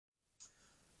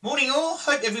Morning all,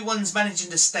 hope everyone's managing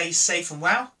to stay safe and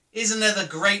well. Here's another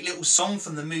great little song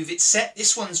from the Move It set.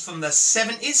 This one's from the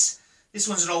 70s. This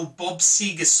one's an old Bob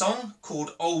Seger song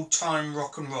called Old Time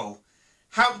Rock and Roll.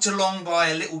 Helped along by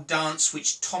a little dance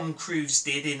which Tom Cruise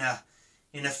did in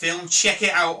a film. Check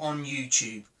it out on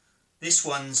YouTube. This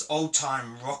one's Old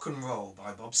Time Rock and Roll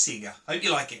by Bob Seger. Hope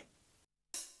you like it.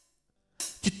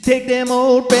 You take them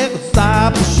old records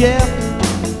off the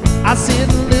shelf. I sit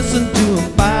and listen to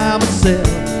them by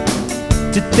myself.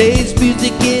 Today's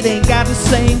music, it ain't got the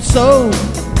same soul.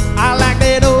 I like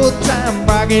that old time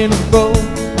rock and roll.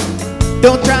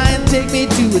 Don't try and take me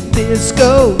to a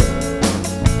disco.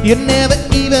 You never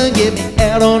even get me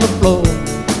out on the floor.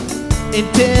 In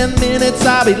 10 minutes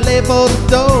I'll be late for the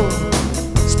door.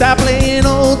 Stop playing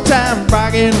old time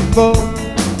rock and roll.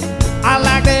 I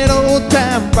like that old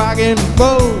time rock and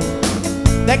roll.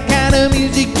 That kind of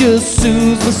music just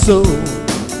soothes my soul.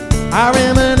 I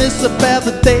reminisce about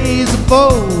the days of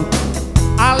old.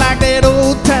 I like that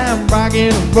old time rock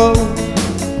and roll.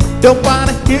 Don't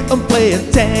wanna hear them play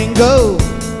a tango.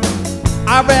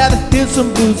 I'd rather hear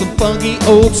some blues and funky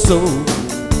old soul.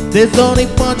 There's only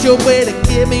one sure way to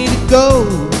get me to go.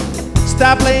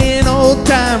 Stop playing old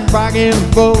time rock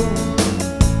and roll.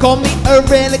 Call me a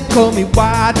relic, call me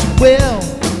what you will.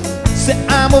 Say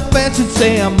I'm a veteran,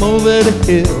 say I'm over the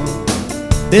hill.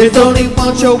 There's only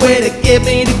one sure way to get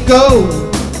me to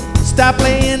go. Stop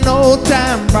playing old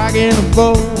time rock and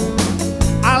roll.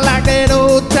 I like that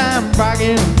old time rock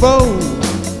and roll.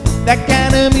 That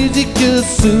kind of music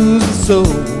just soothes the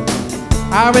soul.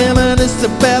 I reminisce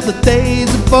about the days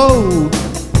of old.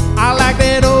 I like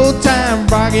that old time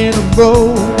rock and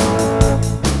roll.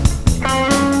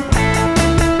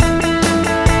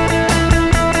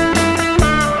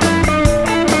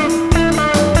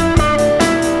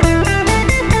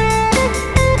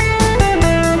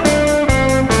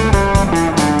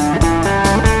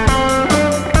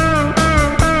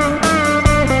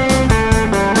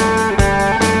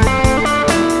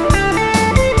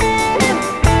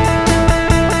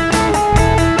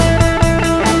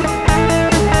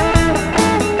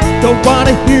 Don't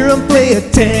wanna hear them play a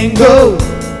tango.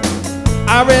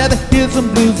 I'd rather hear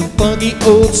some blues and funky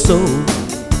old soul.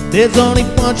 There's only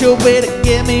one sure way to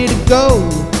get me to go.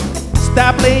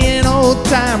 Stop playing old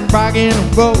time rock and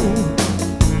roll.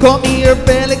 Call me a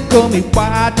relic, call me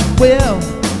what you will.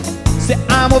 Say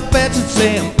I'm a veteran,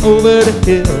 say I'm over the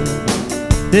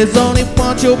hill. There's only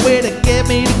one sure way to get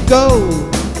me to go.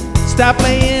 Stop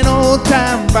playing old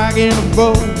time rock and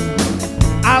roll.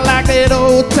 I like that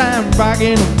old time rock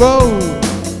and roll.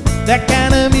 That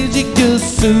kind of music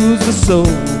just soothes the soul.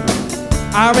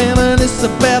 I reminisce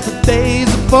about the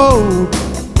days of old.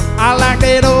 I like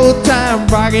that old time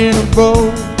rock and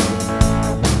roll.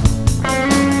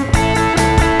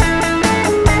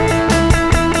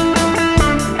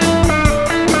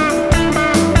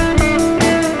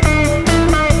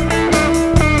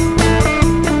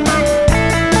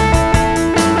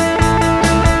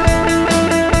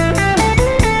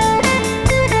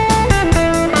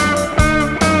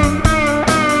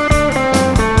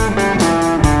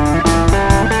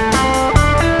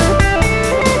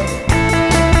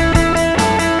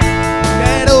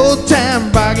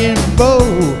 Rock and roll.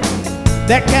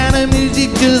 That kind of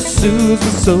music just soothes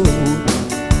the soul.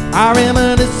 I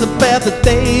reminisce about the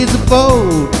days of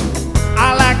old.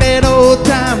 I like that old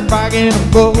time rock and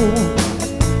roll.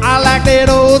 I like that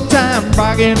old time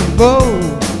rock and roll.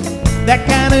 That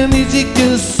kind of music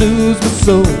just soothes the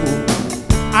soul.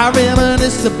 I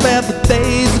reminisce about the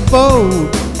days of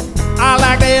old. I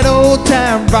like that old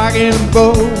time rock and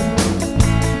roll.